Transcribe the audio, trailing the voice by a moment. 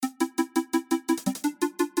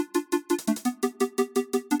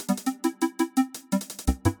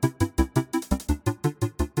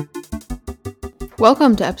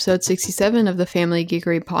Welcome to episode 67 of the Family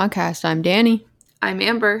Geekery podcast. I'm Danny. I'm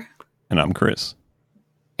Amber. And I'm Chris.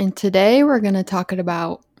 And today we're going to talk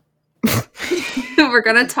about... What are we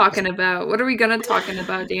going to talking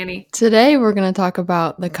about, Danny? Today we're going to talk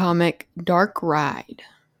about the comic Dark Ride.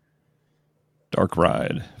 Dark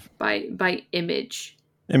Ride. By Image.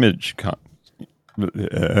 Image Comics.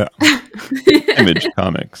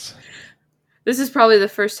 This is probably the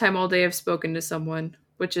first time all day I've spoken to someone,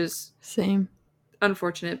 which is... Same.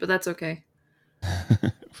 Unfortunate, but that's okay.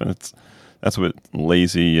 That's what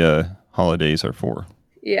lazy holidays are for.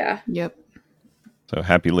 Yeah. Yep. So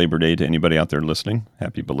happy Labor Day to anybody out there listening.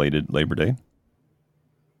 Happy belated Labor Day.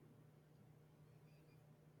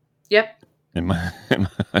 Yep. Am I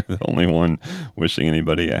the only one wishing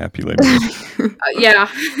anybody a happy Labor Day? Yeah.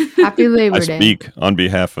 Happy Labor I Day. speak on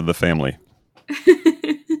behalf of the family.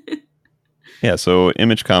 Yeah, so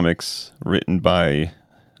Image Comics, written by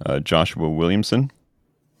Joshua Williamson.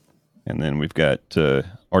 And then we've got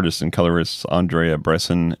artists and colorists Andrea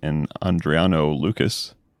Bresson and Andriano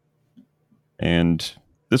Lucas. And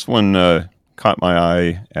this one caught my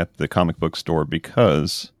eye at the comic book store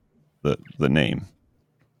because the name.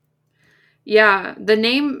 Yeah, the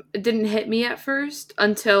name didn't hit me at first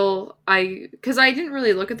because I didn't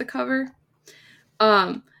really look at the cover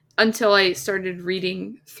until I started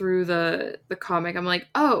reading through the comic. I'm like,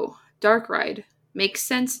 oh, Dark Ride makes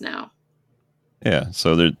sense now. Yeah,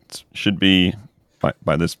 so there should be,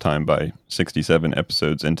 by this time, by 67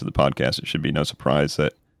 episodes into the podcast, it should be no surprise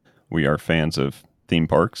that we are fans of theme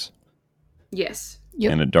parks. Yes.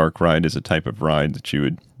 Yep. And a dark ride is a type of ride that you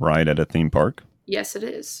would ride at a theme park. Yes, it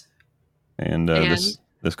is. And this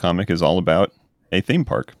comic is all about a theme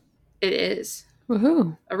park. It is.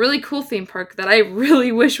 Woohoo. A really cool theme park that I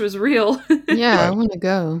really wish was real. Yeah, Right. I want to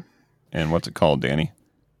go. And what's it called, Danny?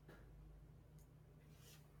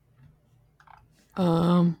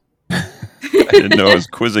 I didn't know I was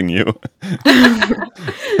quizzing you.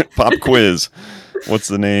 Pop quiz. What's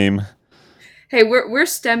the name? Hey, we're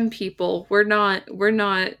STEM people. We're not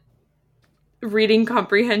reading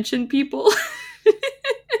comprehension people.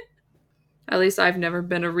 At least I've never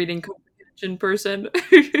been a reading comprehension person.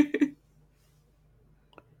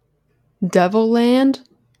 Devil Land?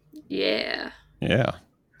 Yeah. Yeah.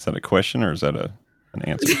 Is that a question or is that an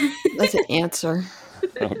answer? That's an answer.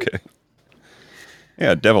 Okay.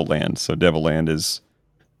 Yeah, Devil Land. So Devil Land is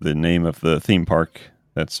the name of the theme park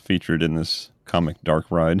that's featured in this comic Dark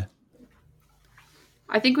Ride.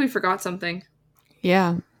 I think we forgot something.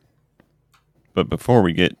 Yeah. But before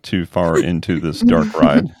we get too far into this dark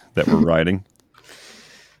ride that we're riding,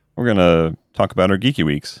 we're going to talk about our Geeky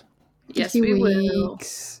Weeks. Yes, Geeky we will.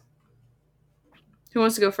 Weeks. Who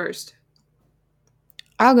wants to go first?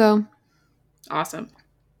 I'll go. Awesome.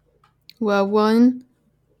 Well,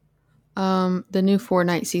 the new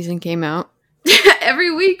Fortnite season came out.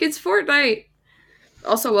 Every week it's Fortnite.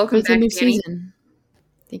 Also, welcome It's back, a new Danny. season.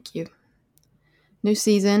 Thank you. New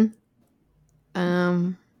season.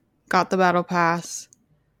 Got the battle pass,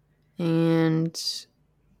 and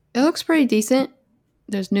it looks pretty decent.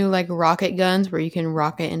 There's new rocket guns where you can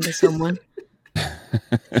rocket into someone.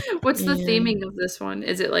 What's the And theming of this one?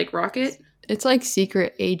 Is it like Rocket? it's like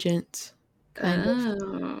secret agents, kind of.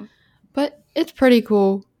 Oh. But it's pretty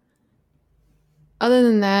cool. Other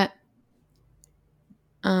than that,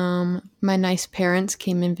 my nice parents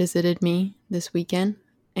came and visited me this weekend,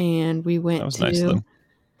 and we went That was to... nice of them.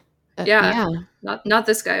 Yeah. Not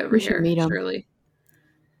this guy over We should here, meet him. surely.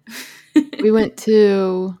 We went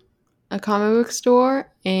to a comic book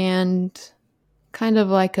store and kind of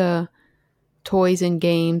like a toys and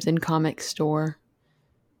games and comic store,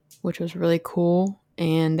 which was really cool.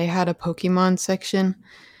 And they had a Pokemon section,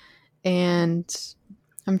 and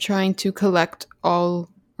I'm trying to collect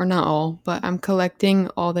I'm collecting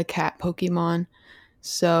all the cat Pokemon.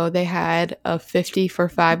 So they had a 50 for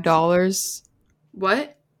 $5.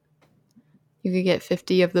 What? You could get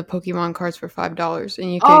 50 of the Pokemon cards for $5,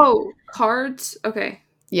 and you could... Oh, cards? Okay.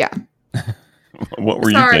 Yeah. What were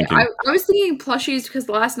you Sorry, thinking? I was thinking plushies because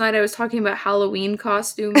last night I was talking about Halloween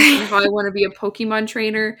costumes and how I want to be a Pokemon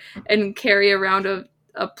trainer and carry around a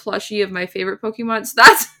plushie of my favorite Pokemon. So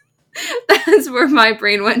that's where my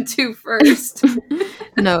brain went to first.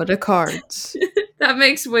 No, the cards. That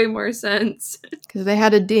makes way more sense. Because they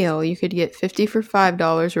had a deal. You could get 50 for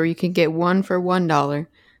 $5, or you could get one for $1.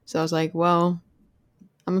 So I was like, well,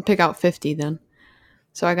 I'm going to pick out 50 then.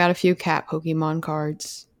 So I got a few cat Pokemon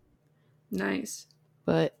cards. Nice.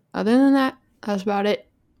 But other than that, that's about it.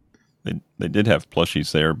 They did have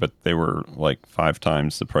plushies there, but they were like 5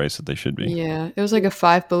 times the price that they should be. Yeah, it was like a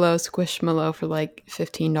Five Below Squishmallow for like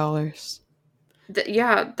 $15.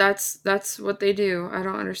 Yeah, that's what they do. I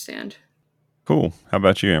don't understand. Cool. How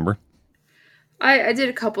about you, Amber? I did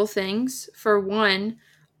a couple things. For one,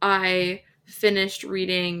 I finished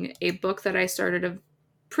reading a book that I started a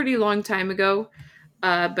pretty long time ago,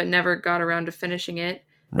 but never got around to finishing it.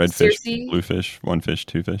 Red fish, Circe. blue fish, one fish,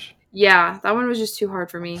 two fish. Yeah, that one was just too hard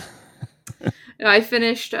for me. I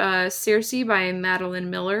finished Circe by Madeline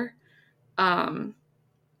Miller, um,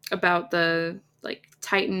 about the like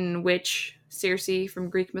Titan witch Circe from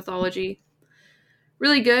Greek mythology.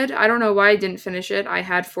 Really good. I don't know why I didn't finish it. I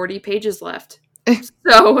had 40 pages left.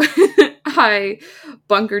 So I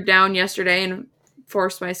bunkered down yesterday and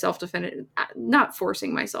forced myself to finish, not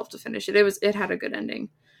forcing myself to finish it. It had a good ending.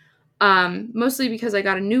 Mostly because I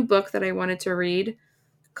got a new book that I wanted to read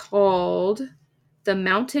called The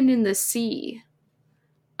Mountain in the Sea.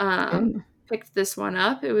 Oh. Picked this one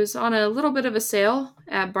up. It was on a little bit of a sale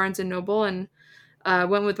at Barnes and Noble, and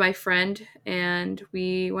went with my friend, and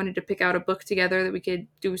we wanted to pick out a book together that we could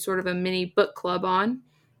do sort of a mini book club on.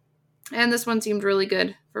 And this one seemed really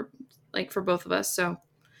good for both of us, so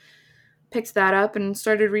picked that up and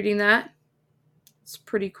started reading that. It's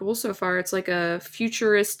pretty cool so far. It's like a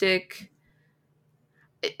futuristic.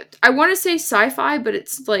 I want to say sci-fi, but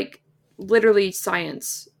it's like literally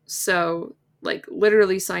science. So like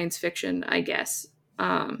literally science fiction, I guess.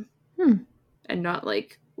 And not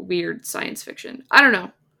like weird science fiction. I don't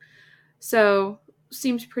know. So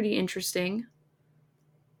seems pretty interesting.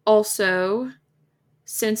 Also,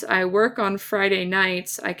 since I work on Friday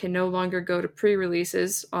nights, I can no longer go to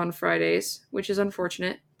pre-releases on Fridays, which is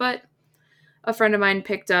unfortunate. But a friend of mine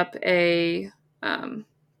picked up a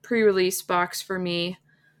pre-release box for me,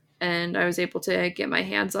 and I was able to get my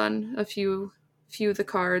hands on a few of the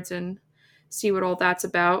cards and see what all that's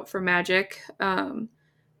about for Magic.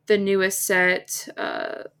 The newest set,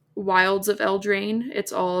 Wilds of Eldraine,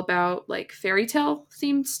 it's all about like fairy tale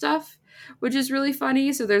themed stuff, which is really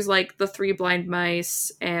funny. So there's like the three blind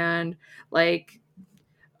mice and like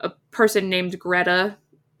a person named Greta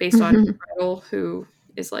based on Gretel, who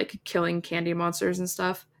is like killing candy monsters and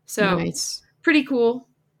stuff. So Nice. pretty cool.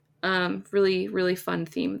 Really, really fun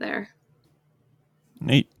theme there.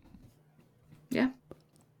 Neat. Yeah.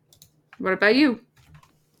 What about you?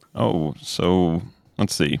 Oh, so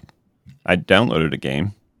let's see. I downloaded a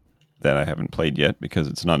game that I haven't played yet because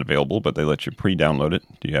it's not available, but they let you pre-download it.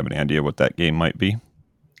 Do you have any idea what that game might be?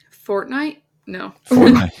 Fortnite? No.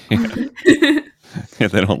 Fortnite. Yeah,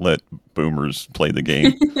 they don't let boomers play the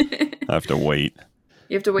game. I have to wait.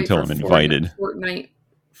 You have to wait until for I'm invited. Fortnite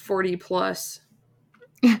 40 plus.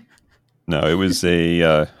 No, it was a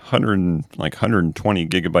 120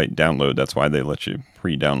 gigabyte download. That's why they let you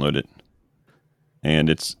pre-download it. And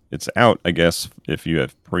it's out, I guess, if you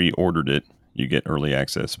have pre-ordered it, you get early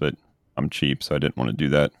access, but I'm cheap, so I didn't want to do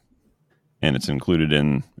that. And it's included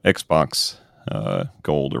in Xbox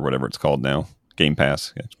Gold or whatever it's called now. Game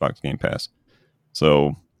Pass, Xbox Game Pass.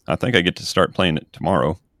 So I think I get to start playing it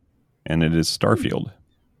tomorrow, and it is Starfield.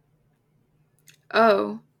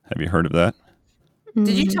 Oh. Have you heard of that? Did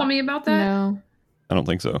you tell me about that? No. I don't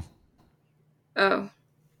think so. Oh.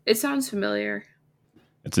 It sounds familiar.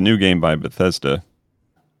 It's a new game by Bethesda,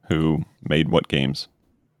 who made what games?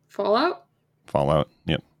 Fallout? Fallout,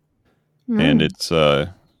 yep. And it's,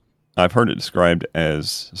 I've heard it described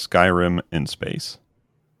as Skyrim in space.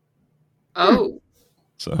 Oh.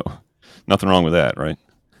 So, nothing wrong with that, right?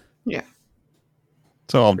 Yeah.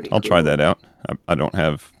 So I'll Pretty try cool. that out. I don't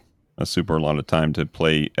have a super lot of time to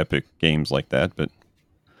play epic games like that, but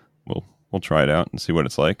we'll try it out and see what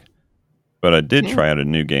it's like. But I did try out a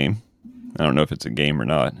new game. I don't know if it's a game or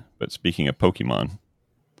not, but speaking of Pokemon,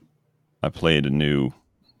 I played a new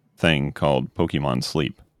thing called Pokemon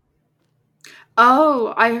Sleep.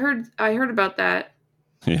 Oh, I heard about that.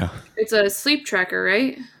 Yeah. It's a sleep tracker,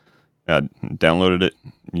 right? I downloaded it,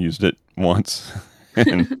 used it once,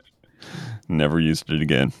 and never used it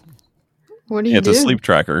again. What do you It's do? a sleep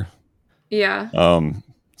tracker. Yeah.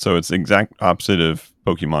 So it's the exact opposite of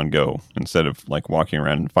Pokemon Go. Instead of like walking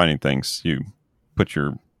around and finding things, you put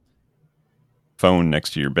your phone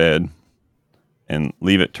next to your bed and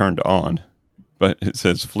leave it turned on. But it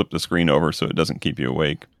says flip the screen over so it doesn't keep you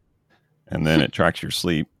awake. And then it tracks your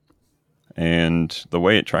sleep. And the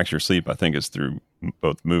way it tracks your sleep, I think, is through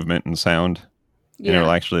both movement and sound. And it'll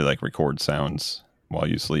Yeah. actually like record sounds while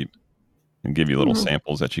you sleep and give you little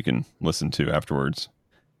samples that you can listen to afterwards.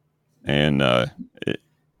 And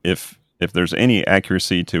if there's any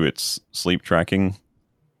accuracy to its sleep tracking,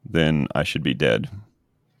 then I should be dead.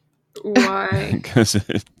 Why? Because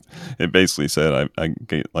it basically said I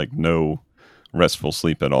get like no restful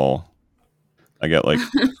sleep at all. I got like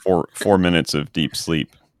 4 minutes of deep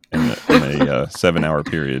sleep, in a 7-hour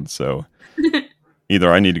period. So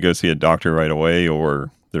either I need to go see a doctor right away,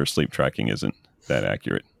 or their sleep tracking isn't that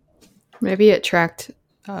accurate. Maybe it tracked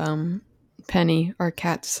Penny, our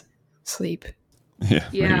cat's sleep. Yeah.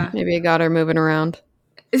 Yeah. Maybe it got her moving around.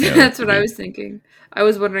 Yeah, That's what maybe. I was thinking. I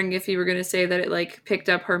was wondering if you were going to say that it like picked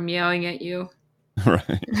up her meowing at you.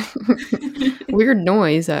 Right. Weird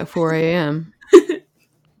noise at 4 a.m.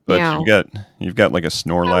 But Meow. you've got like a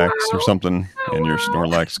Snorlax or something, and your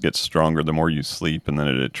Snorlax gets stronger the more you sleep, and then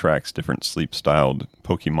it attracts different sleep styled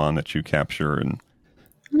Pokemon that you capture. And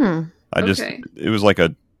Hmm. Okay. it was like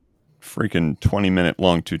a freaking 20-minute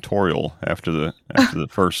long tutorial after the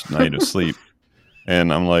first night of sleep,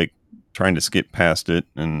 and I'm like trying to skip past it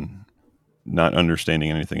and not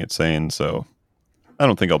understanding anything it's saying. So I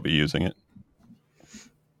don't think I'll be using it.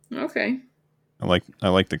 Okay. I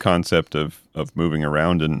like the concept of moving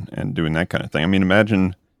around and doing that kind of thing. I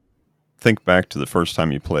mean, think back to the first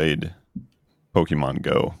time you played Pokemon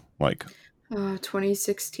Go. Like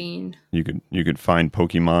 2016. you could find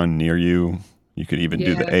Pokemon near you. You could even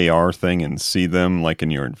do Yeah. the AR thing and see them like in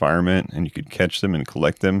your environment, and you could catch them and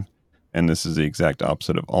collect them. And this is the exact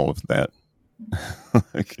opposite of all of that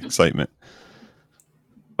excitement.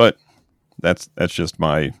 But that's just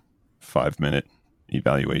my 5-minute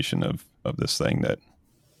evaluation of this thing that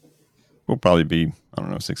will probably be, I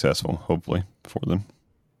don't know, successful, hopefully, for them.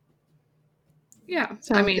 Yeah. I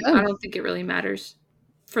Sounds mean, good. I don't think it really matters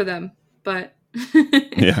for them, but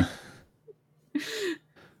Yeah.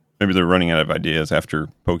 Maybe they're running out of ideas after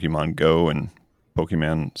Pokemon Go and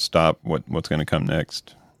Pokemon Stop. What's going to come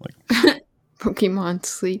next? Like, Pokemon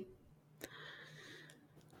sleep.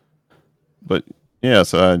 but yeah,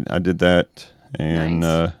 so I did that, and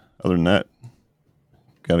Nice. other than that,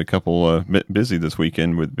 got a couple bit busy this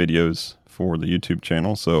weekend with videos for the YouTube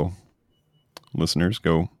channel. So listeners,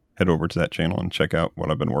 go head over to that channel and check out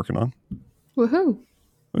what I've been working on. Woohoo.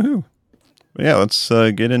 Woohoo! But yeah, let's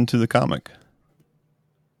get into the comic.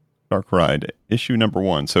 Dark Ride, issue number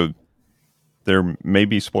 1. So there may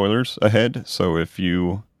be spoilers ahead. So if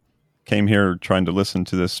you came here trying to listen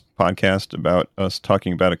to this podcast about us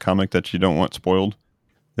talking about a comic that you don't want spoiled,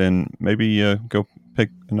 then maybe go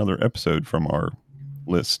pick another episode from our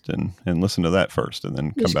list and listen to that first, and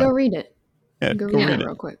then come Just back. go read it. Yeah, Go go read read it it.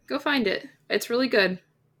 real quick. Go find it. It's really good.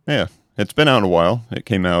 Yeah, it's been out a while. It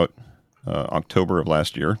came out October of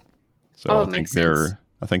last year. So Oh, it makes sense.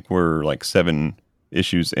 I think we're like 7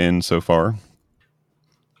 issues in so far.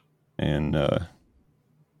 And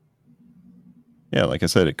yeah, like I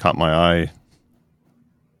said, it caught my eye.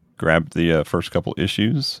 Grabbed the first couple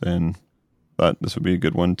issues and thought this would be a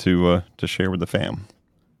good one to share with the fam.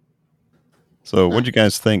 So, what'd you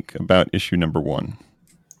guys think about issue number 1?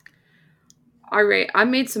 All right. I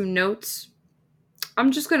made some notes.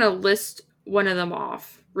 I'm just going to list one of them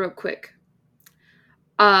off real quick.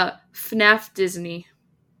 FNAF Disney.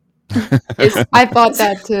 I thought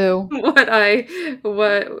that too.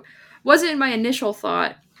 What wasn't my initial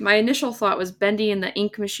thought. My initial thought was Bendy and the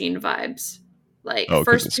Ink Machine vibes. Like Oh, because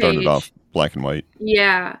first it started page. off black and white.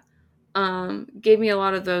 Yeah. Gave me a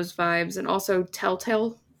lot of those vibes, and also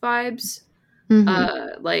Telltale vibes.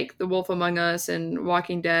 Mm-hmm. Like The Wolf Among Us and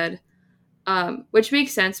Walking Dead. Which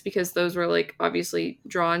makes sense because those were like obviously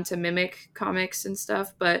drawn to mimic comics and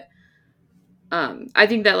stuff, but I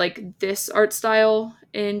think that like this art style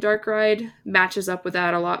in Dark Ride matches up with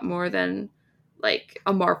that a lot more than like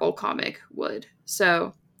a Marvel comic would.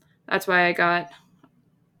 So that's why I got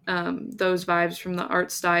those vibes from the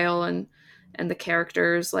art style and the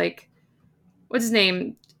characters. Like, what's his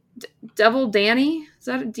name? Devil Danny? Is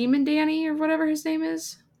that a Demon Danny or whatever his name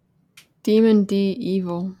is? Demon D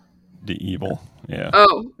Evil. The evil. Yeah.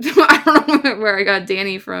 Oh, I don't know where I got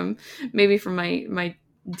Danny from. Maybe from my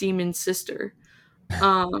demon sister.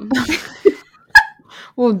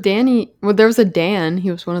 Well, Danny. Well, there was a Dan.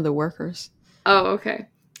 He was one of the workers. Oh, okay.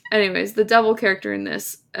 Anyways, the devil character in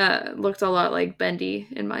this looked a lot like Bendy,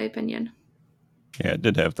 in my opinion. Yeah, it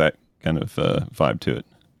did have that kind of vibe to it.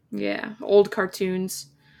 Yeah, old cartoons.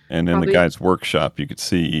 And in the guy's workshop, you could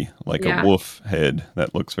see like a wolf head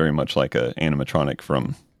that looks very much like an animatronic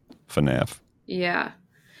from FNAF. Yeah.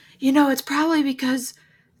 You know, it's probably because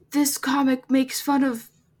this comic makes fun of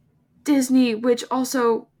Disney, which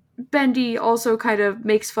also, Bendy also kind of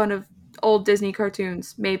makes fun of old Disney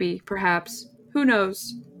cartoons. Maybe, perhaps. Who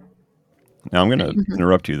knows? Now, I'm going to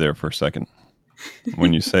interrupt you there for a second.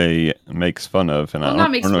 When you say makes fun of, and I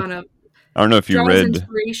don't know if you read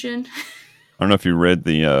inspiration. I don't know if you read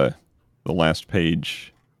the last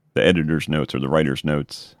page, the editor's notes or the writer's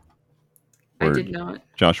notes. I did not.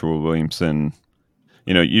 Joshua Williamson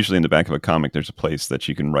usually in the back of a comic, there's a place that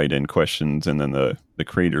you can write in questions and then the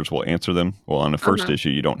creators will answer them. Well, on the first issue,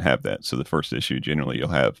 you don't have that. So the first issue, generally, you'll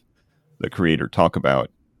have the creator talk about,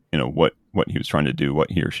 what he was trying to do, what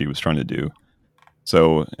he or she was trying to do.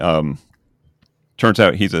 So turns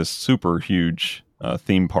out he's a super huge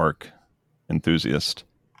theme park enthusiast.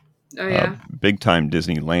 Oh, yeah. Big time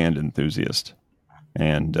Disneyland enthusiast.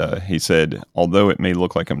 And he said, although it may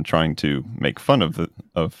look like I'm trying to make fun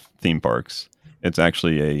of theme parks, it's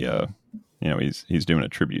actually he's doing a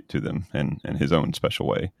tribute to them in his own special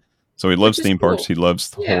way. So he loves theme parks. He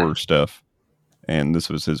loves horror stuff. And this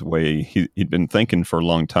was his way. He'd been thinking for a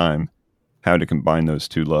long time how to combine those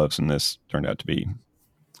two loves. And this turned out to be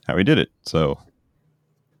how he did it. So,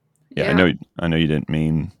 yeah. I know you didn't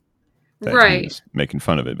mean that he was making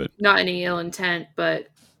fun of it, but not any ill intent, but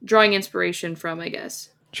drawing inspiration from, I guess.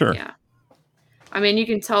 Sure. Yeah. I mean, you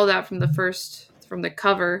can tell that from the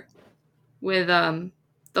cover with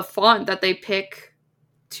the font that they pick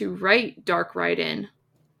to write Dark Ride in.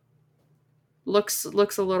 Looks a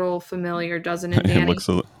little familiar, doesn't it, Danny? It looks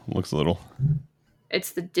a little.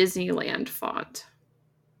 It's the Disneyland font.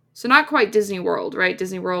 So not quite Disney World, right?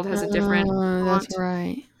 Disney World has a different font. That's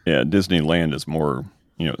right. Yeah, Disneyland is more,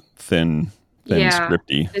 thin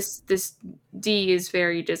scripty. This D is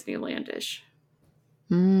very Disneylandish.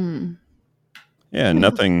 Yeah,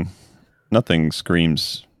 nothing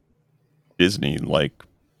screams Disney like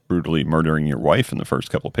brutally murdering your wife in the first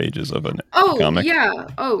couple pages of a comic. Yeah.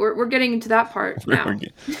 Oh, we're getting into that part now.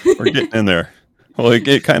 We're getting in there. Well,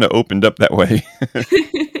 it kind of opened up that way.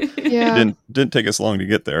 Yeah. It didn't take us long to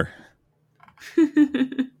get there.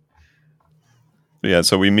 Yeah,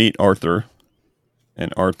 so we meet Arthur,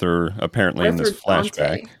 and Arthur apparently in this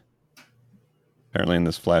flashback. Apparently in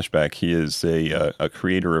this flashback, he is a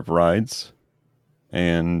creator of rides,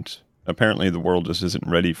 and apparently the world just isn't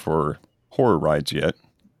ready for horror rides yet.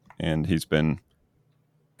 And he's been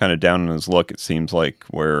kind of down on his luck, it seems like,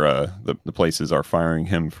 where the places are firing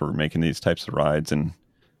him for making these types of rides. And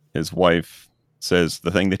his wife says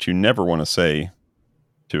the thing that you never want to say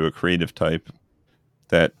to a creative type,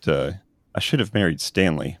 that I should have married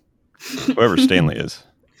Stanley, whoever Stanley is.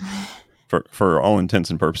 For all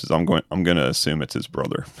intents and purposes, I'm going to assume it's his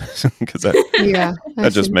brother, because that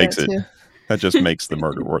just makes the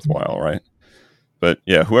murder worthwhile, right? But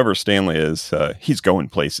yeah, whoever Stanley is, he's going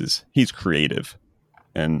places. He's creative,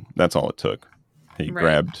 and that's all it took. He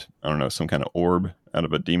grabbed, I don't know, some kind of orb out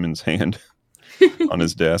of a demon's hand on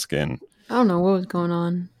his desk, and I don't know what was going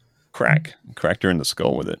on. Cracked her in the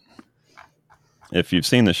skull with it. If you've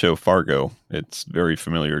seen the show Fargo, it's very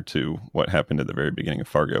familiar to what happened at the very beginning of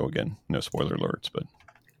Fargo. Again, no spoiler alerts, but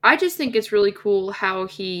I just think it's really cool how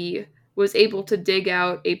he was able to dig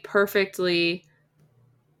out a perfectly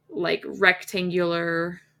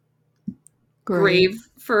rectangular grave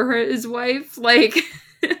for his wife, like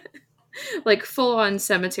full on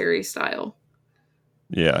cemetery style.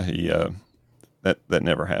 Yeah, he that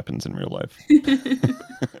never happens in real life.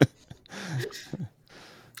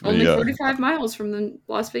 Only 45 miles from the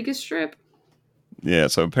Las Vegas Strip. Yeah,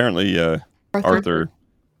 so apparently Arthur,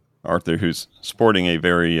 who's sporting a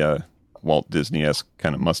very Walt Disney-esque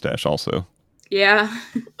kind of mustache also. Yeah.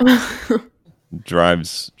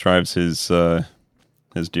 drives his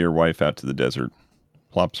dear wife out to the desert,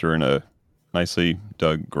 plops her in a nicely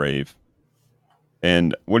dug grave.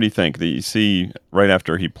 And what do you think? That you see right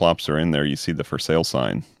after he plops her in there, you see the for sale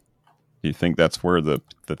sign. Do you think that's where the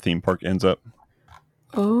theme park ends up?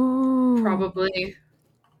 Oh. Probably.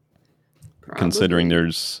 Considering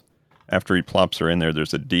after he plops her in there,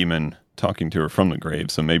 there's a demon talking to her from the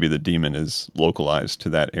grave. So maybe the demon is localized to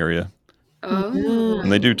that area. Oh.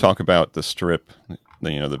 And they do talk about the strip,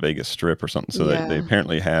 the Vegas Strip or something. So they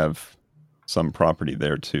apparently have some property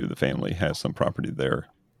there too. The family has some property there.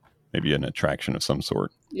 Maybe an attraction of some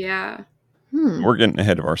sort. Yeah. We're getting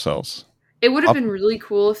ahead of ourselves. It would have been really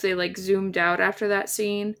cool if they zoomed out after that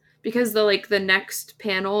scene, because the next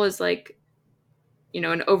panel is an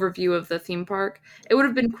overview of the theme park. It would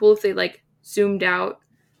have been cool if they zoomed out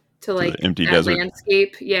to the empty desert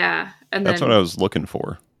landscape. Yeah. And that's what I was looking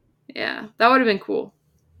for. Yeah. That would have been cool.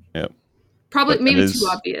 Yep. Probably maybe too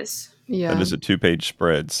obvious. Yeah. That is a 2-page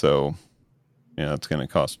spread, so it's going to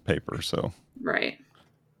cost paper, so right.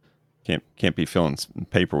 Can't be filling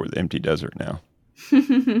paper with empty desert now.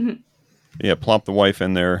 Yeah, plop the wife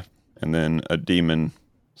in there, and then a demon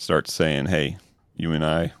starts saying, "Hey, you and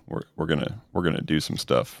I, we're gonna do some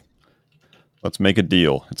stuff. Let's make a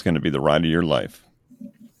deal. It's going to be the ride of your life."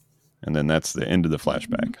 And then that's the end of the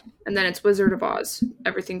flashback. And then it's Wizard of Oz.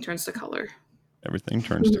 Everything turns to color. Everything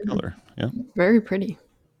turns to color. Yeah. Very pretty.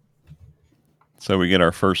 So we get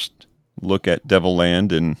our first look at Devil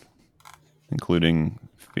Land, and including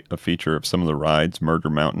a feature of some of the rides: Murder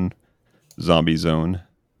Mountain, Zombie Zone,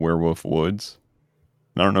 Werewolf Woods.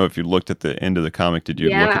 And I don't know if you looked at the end of the comic. Did you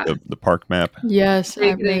look at the park map? Yes, I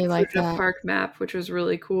They really like included a that. park map, which was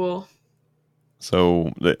really cool.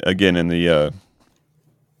 So again, in the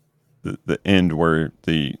end where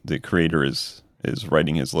the creator is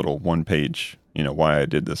writing his little 1-page, why I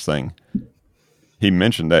did this thing, he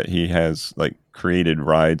mentioned that he has like created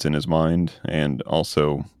rides in his mind and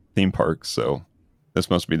also theme parks. So this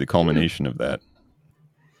must be the culmination of that.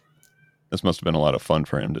 This must have been a lot of fun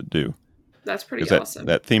for him to do. That's pretty Because awesome.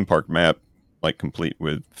 that theme park map, like complete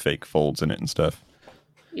with fake folds in it and stuff,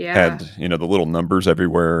 Yeah. had the little numbers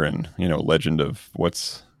everywhere and legend of what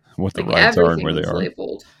the Like rides are and everything where they was are.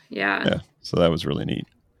 labeled. Yeah. Yeah, so that was really neat.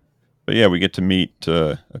 But yeah, we get to meet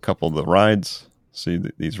a couple of the rides. See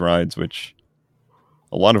these rides, which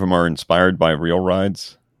a lot of them are inspired by real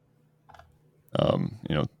rides.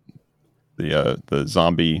 The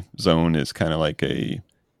zombie zone is kind of like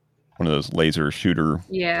one of those laser shooter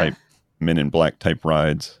type Men in Black type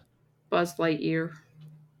rides. Buzz Lightyear.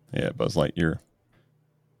 Yeah, Buzz Lightyear.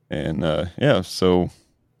 And so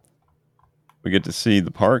we get to see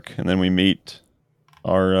the park, and then we meet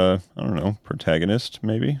our I don't know, protagonist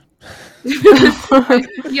maybe.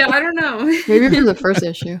 Yeah, I don't know. Maybe from the first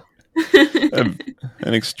issue.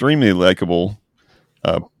 An extremely likable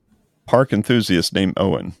park enthusiast named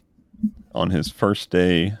Owen on his first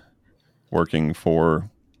day working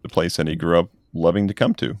for the place that he grew up loving to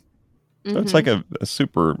come to. So it's like a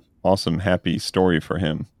super awesome, happy story for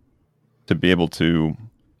him to be able to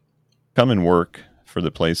come and work for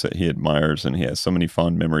the place that he admires and he has so many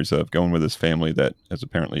fond memories of, going with his family that has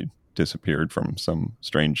apparently disappeared from some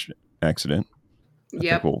strange accident.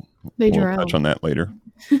 I think we'll touch on that later.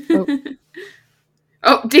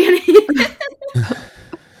 Oh, Danny.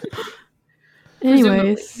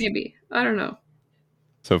 Anyways. Maybe. I don't know.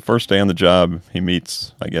 So first day on the job, he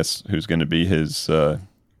meets, I guess, who's going to be his,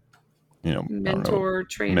 mentor,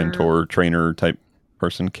 trainer type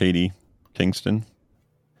person, Katie Kingston,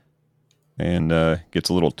 and gets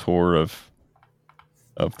a little tour of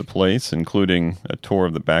the place, including a tour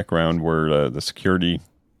of the background where the security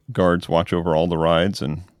guards watch over all the rides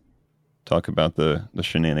and talk about the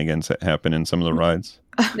shenanigans that happen in some of the rides.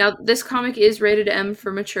 Now, this comic is rated M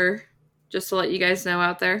for mature, just to let you guys know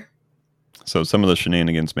out there. So some of the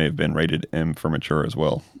shenanigans may have been rated M for mature as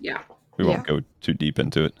well. Yeah. We won't go too deep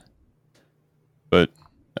into it. But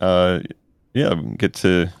get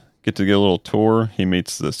to get a little tour. He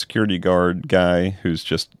meets the security guard guy who's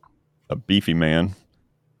just a beefy man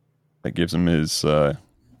that gives him his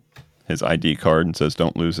ID card and says,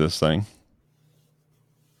 "Don't lose this thing."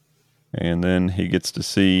 And then he gets to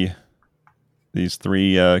see these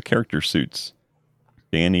 3 character suits.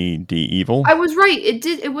 Danny D. Evil. I was right.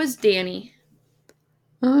 It was Danny.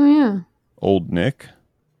 Oh, yeah. Old Nick.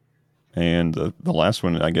 And the last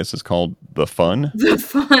one, I guess, is called The Fun. The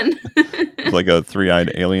Fun. It's like a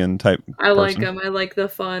 3-eyed alien type I like person. him. I like The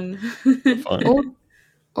Fun. Fun.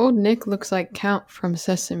 Old Nick looks like Count from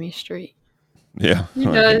Sesame Street. Yeah. He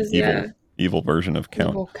does, evil version of Count.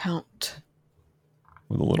 Evil Count.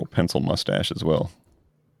 With a little pencil mustache as well.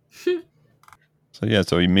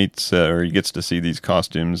 So he meets, or he gets to see these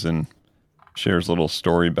costumes and shares a little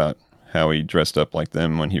story about how he dressed up like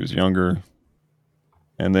them when he was younger.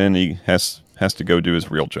 And then he has to go do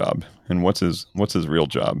his real job. And what's his real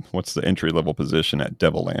job? What's the entry-level position at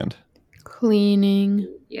Devil Land? Cleaning.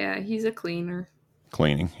 Yeah, he's a cleaner.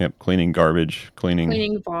 Cleaning. Yep, cleaning garbage,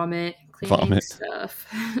 cleaning vomit, cleaning stuff.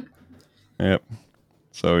 Yep.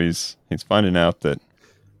 So he's finding out that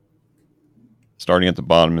starting at the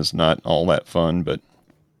bottom is not all that fun, but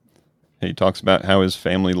he talks about how his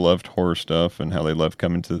family loved horror stuff and how they loved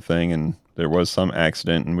coming to the thing, and there was some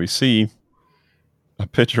accident, and we see a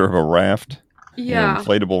picture of a raft, an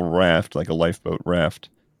inflatable raft, like a lifeboat raft,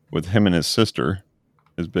 with him and his sister,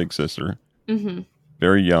 his big sister,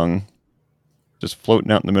 very young, just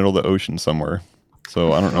floating out in the middle of the ocean somewhere.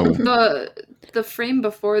 So I don't know. The frame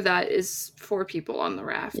before that is 4 people on the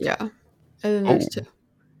raft. Yeah, and then there's 2.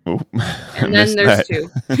 Oh, and then there's 2.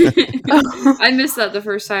 I missed that the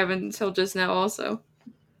first time until just now also.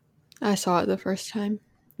 I saw it the first time.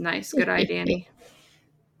 Nice. Good eye, Danny.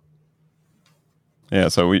 Yeah,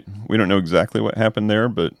 so we don't know exactly what happened there,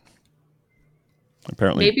 but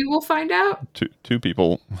apparently maybe we'll find out. Two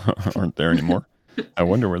people aren't there anymore. I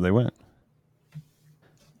wonder where they went.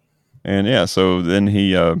 And yeah, so then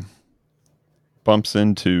he bumps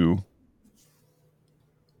into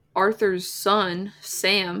Arthur's son,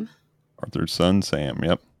 Sam.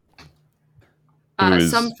 Yep.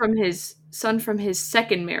 Some from his son from his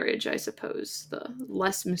second marriage, I suppose. The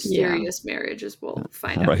less mysterious marriage, as we'll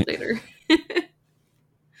find out later.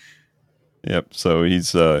 Yep. So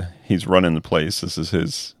he's running the place. This is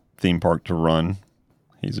his theme park to run.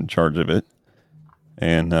 He's in charge of it,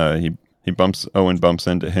 and Owen bumps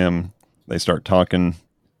into him. They start talking.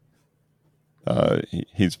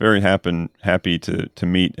 He's very happy to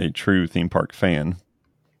meet a true theme park fan.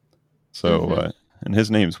 So, and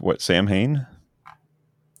his name's what? Sam Hain?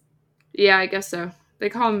 Yeah, I guess so. They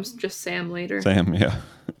call him just Sam later. Sam, yeah.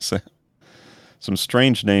 Some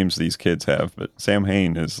strange names these kids have, but Sam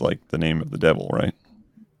Hain is like the name of the devil, right?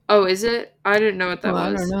 Oh, is it? I didn't know what that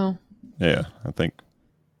was. I don't know. Yeah, I think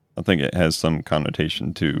it has some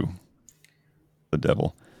connotation to the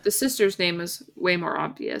devil. The sister's name is way more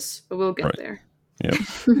obvious, but we'll get there.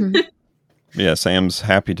 Yep. Yeah, Sam's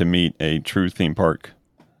happy to meet a true theme park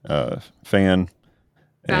fan.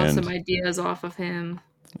 Bounce some ideas off of him.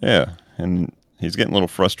 Yeah, and he's getting a little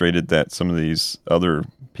frustrated that some of these other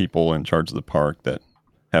people in charge of the park that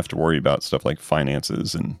have to worry about stuff like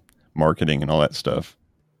finances and marketing and all that stuff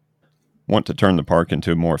want to turn the park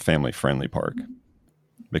into a more family-friendly park,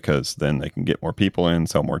 because then they can get more people in,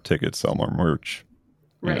 sell more tickets, sell more merch,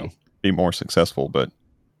 be more successful. But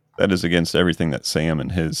that is against everything that Sam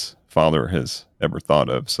and his father has ever thought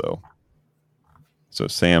of. So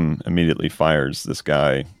Sam immediately fires this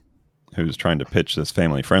guy who's trying to pitch this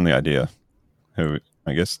family-friendly idea, who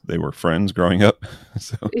I guess they were friends growing up.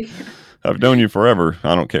 So I've known you forever.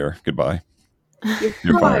 I don't care. Goodbye.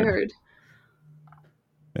 You're fired.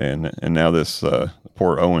 And now this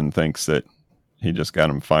poor Owen thinks that he just got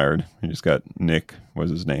him fired. He just got Nick,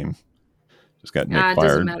 was his name. Just got Nick fired. It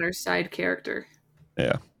doesn't matter. Side character.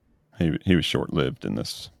 Yeah. He was short-lived in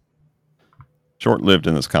this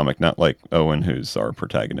comic, not like Owen, who's our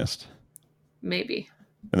protagonist. Maybe.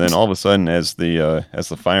 And then all of a sudden, as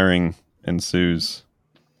the firing ensues,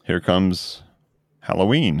 here comes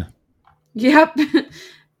Halloween. Yep.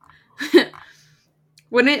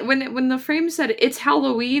 When the frame said it's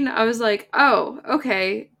Halloween, I was like, oh,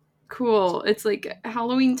 okay, cool. It's like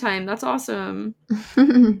Halloween time. That's awesome.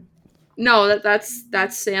 No,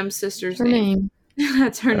 that's Sam's sister's name.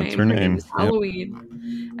 That's her name. Her name is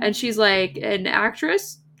Halloween. And she's like an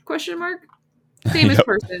actress? ? Famous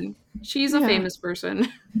person. She's a famous person.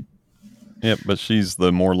 Yep, but she's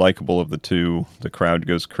the more likable of the two. The crowd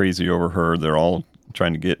goes crazy over her. They're all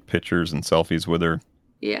trying to get pictures and selfies with her.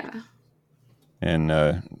 Yeah.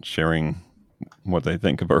 And sharing what they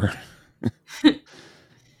think of her.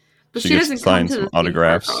 But she doesn't sign some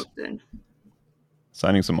autographs.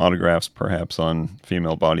 Signing some autographs, perhaps, on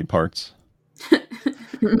female body parts.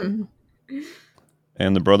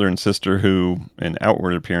 And the brother and sister, who in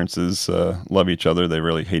outward appearances love each other, they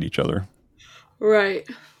really hate each other. Right.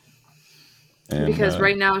 And, because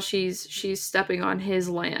right now she's stepping on his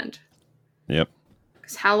land. Yep.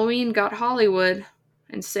 Because Halloween got Hollywood,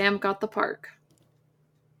 and Sam got the park.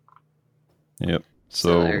 Yep.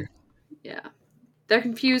 So they're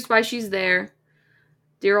confused why she's there.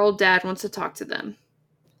 Dear old dad wants to talk to them.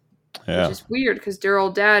 Yeah. Which is weird, because dear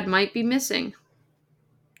old dad might be missing.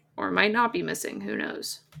 Or might not be missing. Who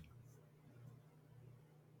knows?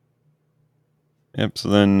 Yep. So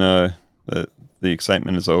then the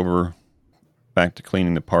excitement is over. Back to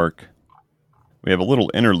cleaning the park. We have a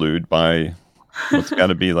little interlude by what's got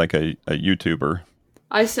to be like a YouTuber.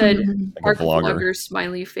 I said like park vlogger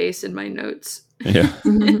smiley face in my notes. Yeah.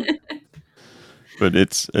 But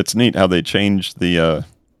it's neat how they changed the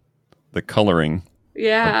coloring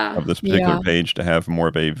of this particular page to have more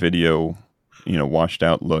of a video, washed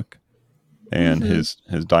out look. And his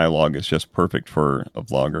dialogue is just perfect for a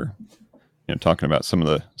vlogger. Talking about some of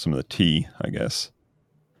the tea, I guess.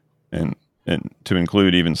 And to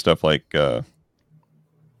include even stuff like the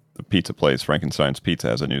pizza place, Frankenstein's Pizza,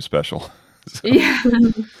 has a new special. So yeah.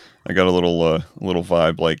 I got a little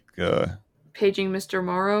vibe like Paging Mr.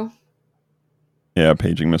 Morrow. Yeah,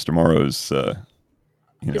 Paging Mr. Morrow's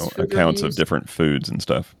accounts of different foods and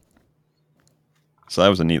stuff. So that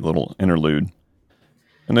was a neat little interlude.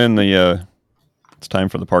 And then it's time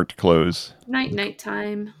for the park to close. Night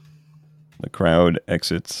time. The crowd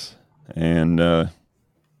exits, and oh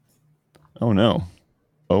no,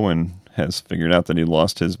 Owen has figured out that he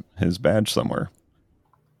lost his badge somewhere.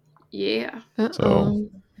 Yeah. So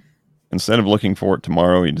instead of looking for it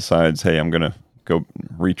tomorrow, he decides, hey, I'm going to go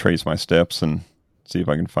retrace my steps and see if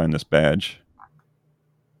I can find this badge.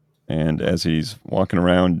 And as he's walking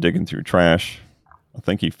around digging through trash, I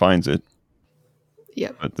think he finds it.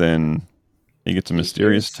 Yep. But then he gets a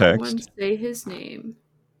mysterious text. Someone say his name.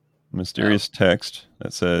 Mysterious text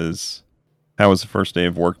that says, "How was the first day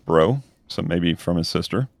of work, bro?" So maybe from his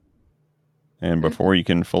sister. And before you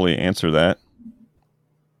can fully answer that,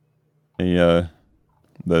 the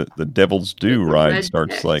Devil's Due The ride red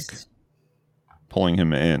starts like text. pulling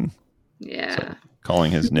him in, Yeah. so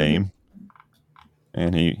calling his name.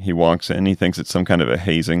 And he walks in. He thinks it's some kind of a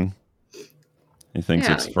hazing. He thinks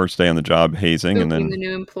Yeah, it's first day on the job hazing, and Spoofing then the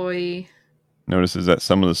new employee. notices that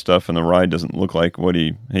some of the stuff in the ride doesn't look like what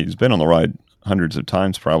he's been on the ride hundreds of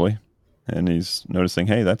times probably, and he's noticing,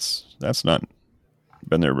 hey, that's not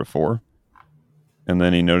been there before. And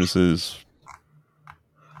then he notices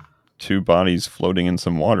two bodies floating in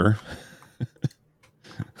some water.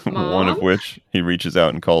 One Mom? of which he reaches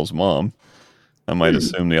out and calls mom. I might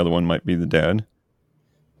assume the other one might be the dad.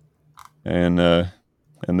 And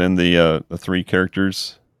then the three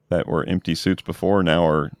characters that were empty suits before now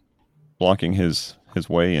are blocking his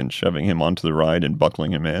way and shoving him onto the ride and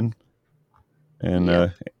buckling him in. And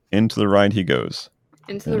Yep. into the ride he goes.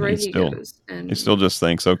 Into the And right he goes. And he still just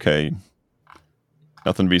thinks, okay,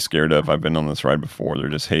 nothing to be scared of. I've been on this ride before. They're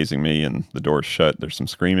just hazing me, and the door's shut. There's some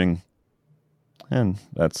screaming, and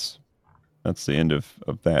that's the end of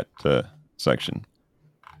that section.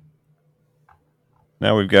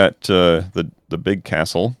 Now we've got the big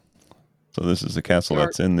castle. So this is the castle Dark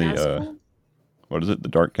that's in the Castle? what is it? The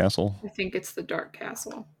Dark Castle? I think it's the Dark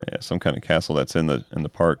Castle. Yeah, some kind of castle that's in the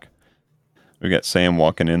park. We got Sam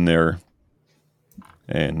walking in there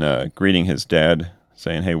and greeting his dad,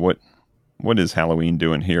 saying, "Hey, what is Halloween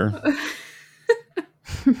doing here?"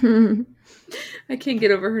 I can't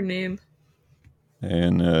get over her name.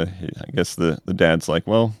 And I guess the dad's like,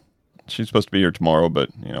 "Well, she's supposed to be here tomorrow, but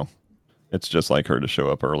it's just like her to show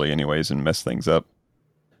up early anyways and mess things up."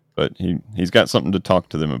 But he's got something to talk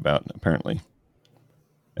to them about apparently.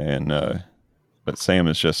 And but Sam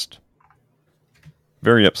is just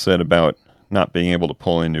very upset about not being able to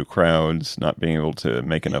pull in new crowds, not being able to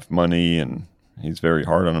make enough money, and he's very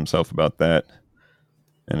hard on himself about that.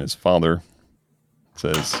 And his father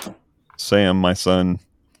says, "Sam, my son,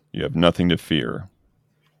 you have nothing to fear.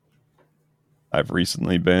 I've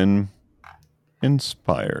recently been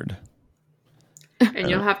inspired." And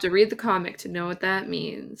you'll have to read the comic to know what that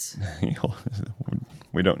means.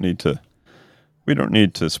 we don't need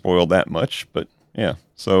to spoil that much, but yeah.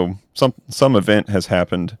 So some event has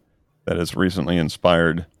happened that has recently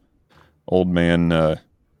inspired old man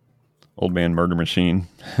murder machine.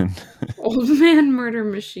 Old man murder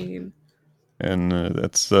machine. And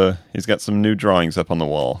that's he's got some new drawings up on the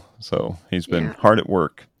wall, so he's been Yeah. hard at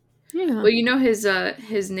work. Yeah. Well,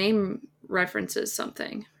 his name references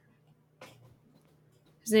something.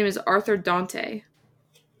 His name is Arthur Dante.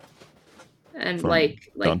 And From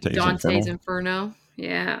like Dante's Inferno.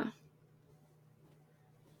 Yeah.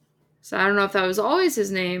 So I don't know if that was always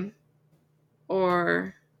his name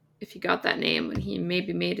or if he got that name when he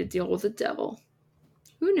maybe made a deal with the devil.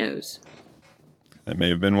 Who knows? That may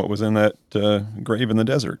have been what was in that grave in the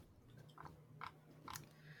desert.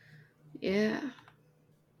 Yeah.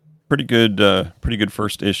 Pretty good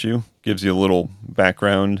first issue. Gives you a little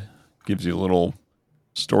background, gives you a little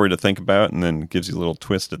story to think about, and then gives you a little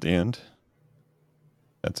twist at the end.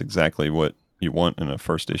 That's exactly what you want in a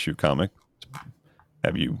first issue comic.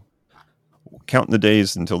 Have you counting the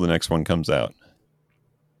days until the next one comes out.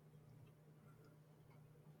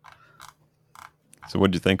 So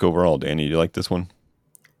what did you think overall, Danny? Do you like this one?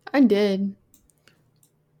 I did.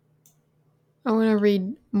 I want to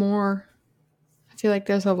read more. I feel like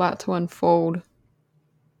there's a lot to unfold.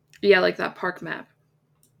 Yeah, like that park map.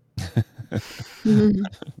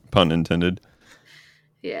 Pun intended.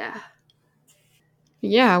 Yeah.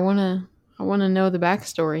 Yeah, I wanna know the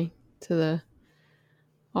backstory to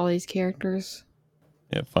all these characters.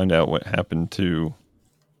 Yeah, find out what happened to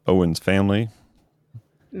Owen's family.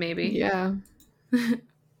 Maybe. Yeah. Who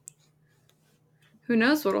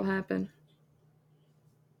knows what'll happen?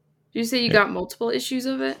 Did you say you Yeah. got multiple issues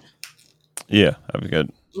of it? Yeah, I've got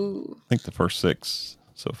Ooh. I think the first 6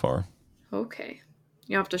 so far. Okay.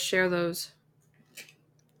 You have to share those.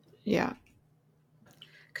 Yeah.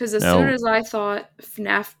 Because as Now- soon as I thought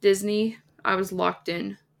FNAF Disney, I was locked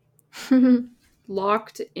in.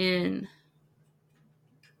 Locked in.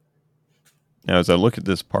 Now as I look at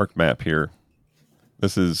this park map here,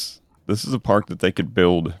 this is a park that they could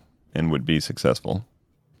build and would be successful.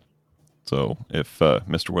 So if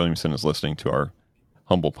Mr. Williamson is listening to our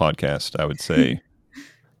humble podcast, I would say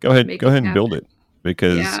go ahead Make it and build it,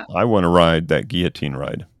 because Yeah. I want to ride that guillotine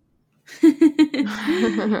ride.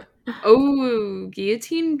 Oh,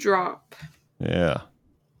 guillotine drop. Yeah.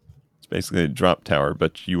 It's basically a drop tower,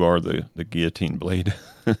 but you are the guillotine blade.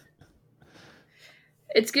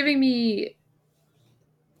 It's giving me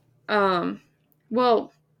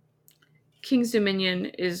well, King's Dominion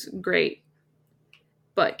is great.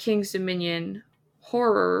 but King's Dominion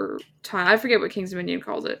Horror Time. I forget what King's Dominion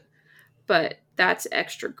calls it, but that's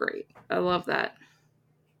extra great. I love that.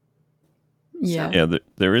 Yeah. Yeah,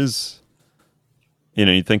 there is,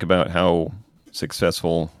 you think about how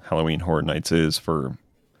successful Halloween Horror Nights is for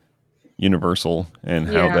Universal and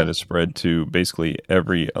how Yeah. that is spread to basically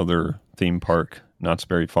every other theme park. Knott's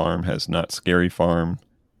Berry Farm has Not Scary Farm.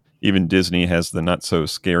 Even Disney has the Not So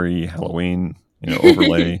Scary Halloween,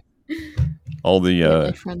 overlay. All the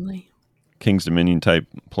Family friendly. King's Dominion type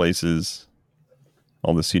places,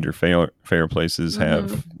 all the Cedar Fair places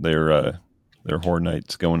have their Horror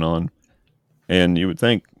Nights going on. And you would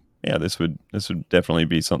think, yeah, this would definitely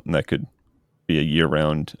be something that could be a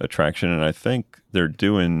year-round attraction. And I think they're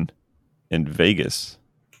doing in Vegas.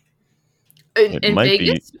 In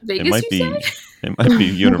Vegas? It Vegas, might you be. say? It might be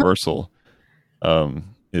Universal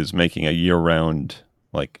is making a year-round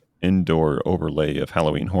like indoor overlay of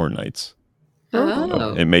Halloween Horror Nights. Oh.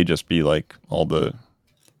 So it may just be like all the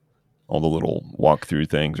little walkthrough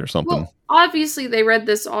things or something. Well, obviously they read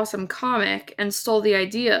this awesome comic and stole the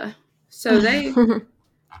idea. So they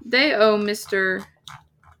owe Mr.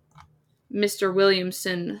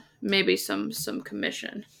 Williamson maybe some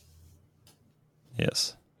commission.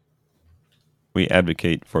 Yes. We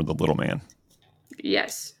advocate for the little man.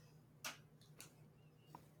 Yes.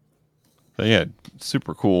 But yeah,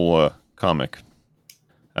 super cool comic.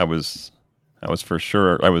 I was for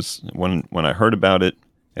sure. I was when I heard about it,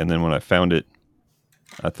 and then when I found it,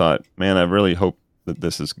 I thought, man, I really hope that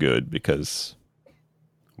this is good because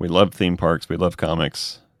we love theme parks, we love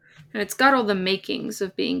comics, And it's got all the makings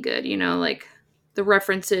of being good, like the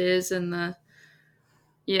references and I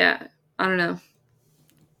don't know.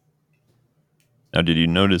 Now, did you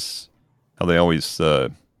notice how they always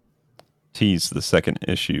tease the second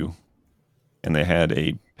issue, and they had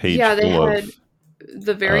a page full of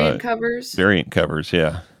the variant covers. Variant covers,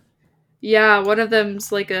 yeah. Yeah, one of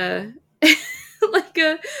them's like a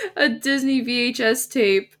a Disney VHS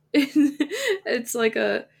tape. It's like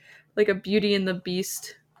a Beauty and the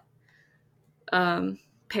Beast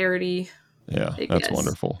parody. Yeah, that's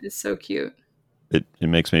wonderful. It's so cute. It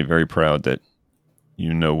makes me very proud that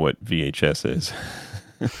you know what VHS is.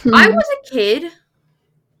 I was a kid.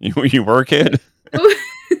 You were a kid?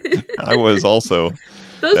 I was also.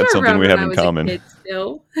 Those That's were something around we when have I in was common. a kid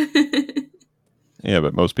still. Yeah,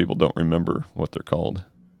 but most people don't remember what they're called.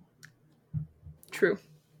 True.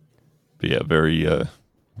 But yeah,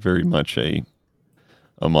 very much a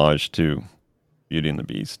homage to Beauty and the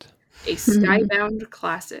Beast. A Skybound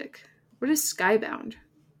classic. What is Skybound?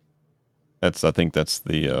 I think that's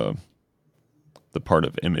the part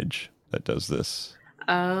of Image that does this.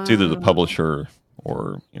 Oh. It's either the publisher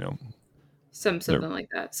or something like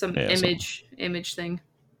that. Some image thing.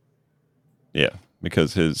 Yeah,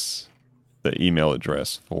 because the email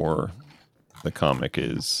address for the comic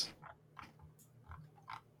is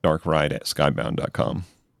darkride@skybound.com.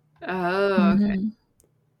 Oh, okay.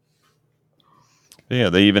 Yeah,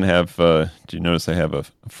 they even have. Do you notice they have a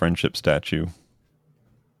friendship statue?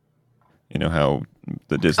 You know how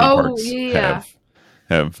the Disney parks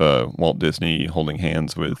have Walt Disney holding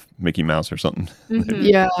hands with Mickey Mouse or something. Mm-hmm.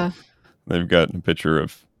 Yeah. They've got a picture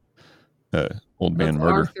of Old Man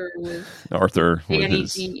Murder. Arthur with Danny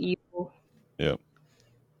his. D. Evil. Yep.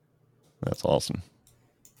 That's awesome.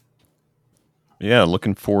 Yeah,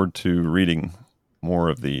 looking forward to reading more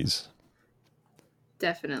of these.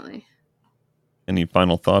 Definitely. Any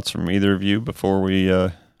final thoughts from either of you before we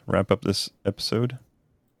wrap up this episode?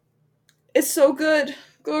 It's so good.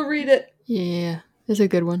 Go read it. Yeah. It's a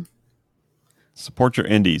good one. Support your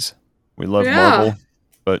indies. We love Marvel,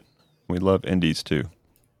 but we love indies too.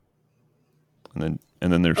 And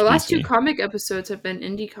then there's Our last DC. 2 comic episodes have been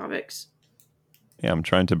indie comics. Yeah, I'm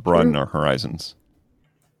trying to broaden our horizons.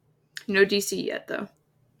 No DC yet, though.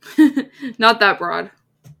 Not that broad.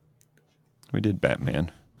 We did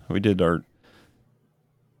Batman. We did our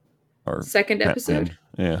second Batman. episode.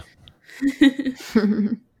 Yeah.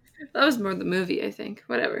 That was more the movie, I think.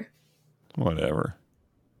 Whatever.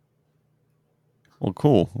 Well,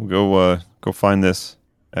 cool. We'll go find this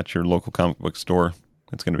at your local comic book store.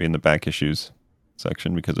 It's going to be in the back issues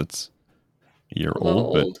section because it's a year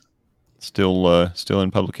old, but still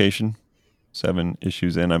in publication. 7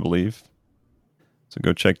 issues in, I believe. So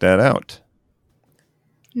go check that out.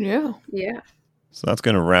 Yeah. Yeah. So that's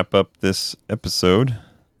going to wrap up this episode.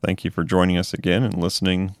 Thank you for joining us again and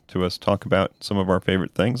listening to us talk about some of our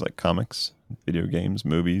favorite things like comics, video games,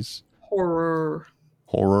 movies, horror,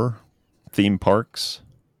 theme parks.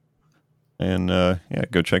 And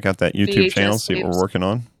go check out that YouTube VHS channel, see what we're working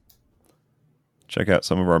on. Check out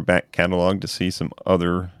some of our back catalog to see some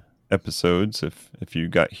other episodes. If you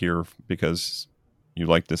got here because you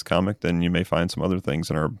like this comic, then you may find some other things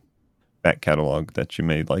in our back catalog that you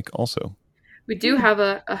may like also. We do have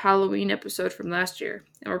a Halloween episode from last year,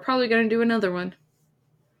 and we're probably going to do another one.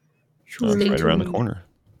 That's Stay right around the tuned. corner.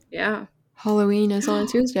 Yeah. Halloween is on a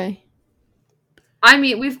Tuesday. I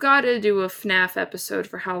mean, we've got to do a FNAF episode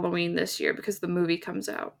for Halloween this year because the movie comes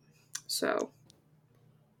out. So,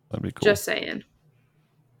 That'd be cool. just saying.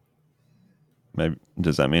 Maybe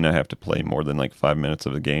does that mean I have to play more than like 5 minutes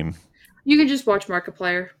of the game? You can just watch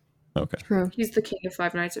Markiplier. Okay. True. He's the king of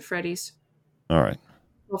Five Nights at Freddy's. All right.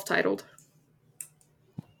 Self-titled.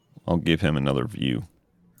 I'll give him another view.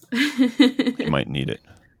 He might need it.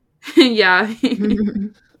 Yeah.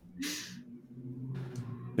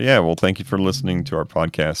 But yeah, well, thank you for listening to our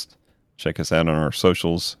podcast. Check us out on our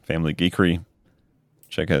socials, Family Geekery.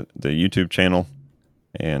 Check out the YouTube channel.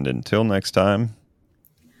 And until next time,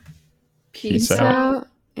 Peace out out.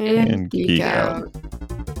 and geek geek out. out.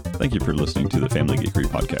 Thank you for listening to the Family Geekery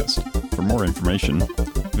podcast. For more information,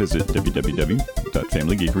 visit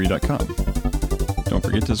www.familygeekery.com. Don't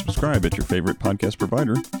forget to subscribe at your favorite podcast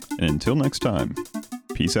provider. And until next time,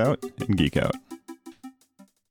 peace out and geek out.